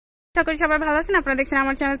আশা করি সবাই ভালো আছেন। আপনারা দেখছেন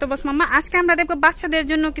আমার চ্যানেল তুবা মাম্মা। আজকে আমরা দেখবো বাচ্চাদের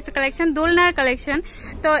জন্য কিছু কালেকশন, দোলনার কালেকশন।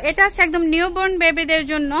 তো এটা হচ্ছে একদম নিউবর্ন বেবিদের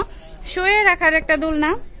জন্য শুয়ে রাখার একটা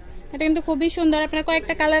দোলনা। এটা কিন্তু খুবই সুন্দর, আপনারা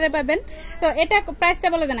কয়েকটা কালারে পাবেন। তো এটা প্রাইসটা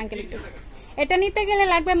বলে দেন আঙ্কেল একটু। এটা নিতে গেলে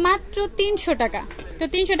লাগবে মাত্র 300 টাকা। তো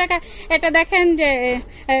 300 টাকা। এটা দেখেন যে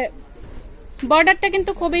বর্ডারটা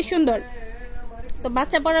কিন্তু খুবই সুন্দর, তো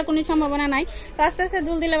বাচ্চা পড়ার কোনো সম্ভাবনা নাই। তো আস্তে আস্তে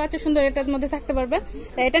দুল দিলে বাচ্চা সুন্দর এটার মধ্যে থাকতে পারবে।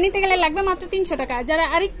 এটা নিতে গেলে লাগবে মাত্র 300 টাকা। যারা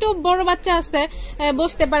আরেকটু বড় বাচ্চা আছে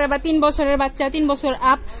বসতে পারে, বা 3 বছরের বাচ্চা, 3 বছর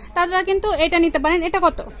আপ, তারা কিন্তু এটা নিতে পারেন। এটা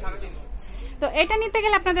কত? তো এটা নিতে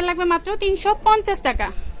গেলে আপনাদের লাগবে মাত্র 350 টাকা।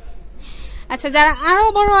 আচ্ছা, যারা আরো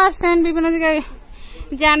বড় আছেন, বিভিন্ন জায়গায়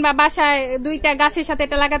যান বা বাসায় দুইটা গাছের সাথে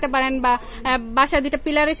এটা লাগাতে পারেন, বা বাসায় দুইটা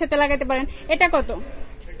পিলারের সাথে লাগাতে পারেন। এটা কত?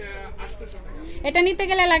 এটা নিতে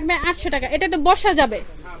গেলে লাগবে 800 টাকা। এটা তো বসা যাবে,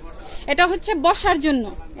 এটা হচ্ছে বসার জন্য,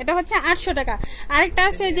 এটা হচ্ছে 800 টাকা। আরেকটা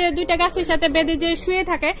আছে যে দুইটা গাছের সাথে বেঁধে যে শুয়ে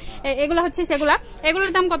থাকে, এগুলো হচ্ছে সেগুলা।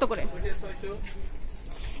 এগুলোর দাম কত করে?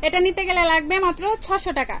 এটা নিতে গেলে লাগবে মাত্র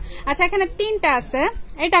 600 টাকা। আচ্ছা, এখানে 3টা আছে।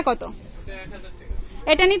 এটা কত?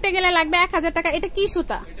 এটা নিতে গেলে লাগবে 1000 টাকা। এটা কি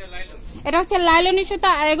সুতা? এটা হচ্ছে লাইলনি সুতা,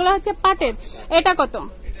 আর এগুলো হচ্ছে পাটের। এটা কত?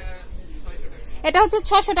 এটা হচ্ছে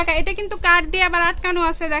 600 টাকা। এটা কিন্তু কাঠ দিয়ে আবার আটকানো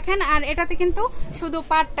আছে দেখেন, আর এটাতে কিন্তু শুধু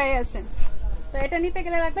পাটটাই আছে। তো এটা নিতে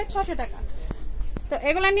গেলে লাগবে 600 টাকা। তো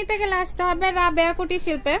এগুলা নিতে গেলে আসতে হবে রাবেয়া কুটির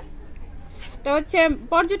শিল্পে। এটা হচ্ছে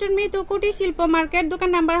পর্যটন মৃত্যু কুটির শিল্প মার্কেট, দোকান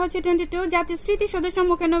নাম্বার হচ্ছে 22, জাতীয় স্মৃতিসৌধের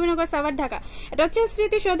সম্মুখে, নবীনগর সাভার, ঢাকা। এটা হচ্ছে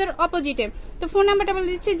স্মৃতিসৌধের অপোজিটে। তো ফোন নাম্বারটা বলে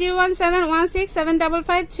দিচ্ছি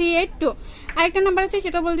 01716755382। আরেকটা নাম্বার আছে,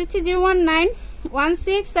 সেটা বলে দিচ্ছি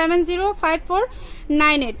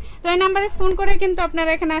 01916705498। তো এই নাম্বারে ফোন করে কিন্তু আপনারা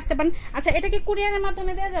এখানে আসতে পারেন। আচ্ছা, এটা কি কুরিয়ারের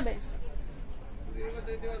মাধ্যমে দেওয়া যাবে?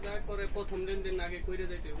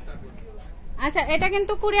 আচ্ছা, এটা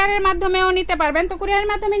কিন্তু কুরিয়ারের মাধ্যমেও নিতে পারবেন। তো কুরিয়ারের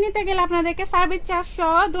মাধ্যমে নিতে গেলে আপনাদেরকে সার্ভিস চার্জ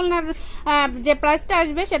সহ দোলনার যে প্রাইসটা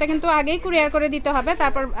আসবে সেটা কিন্তু আগেই কুরিয়ার করে দিতে হবে,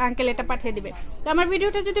 তারপর আঙ্কেল এটা পাঠিয়ে দিবে। তো আমার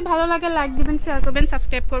ভিডিওটা যদি ভালো লাগে লাইক দিবেন, শেয়ার করবেন,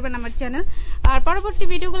 সাবস্ক্রাইব করবেন আমার চ্যানেল, আর পরবর্তী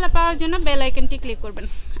ভিডিওগুলো পাওয়ার জন্য বেল আইকনটি ক্লিক করবেন।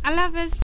 আল্লাহ হাফেজ।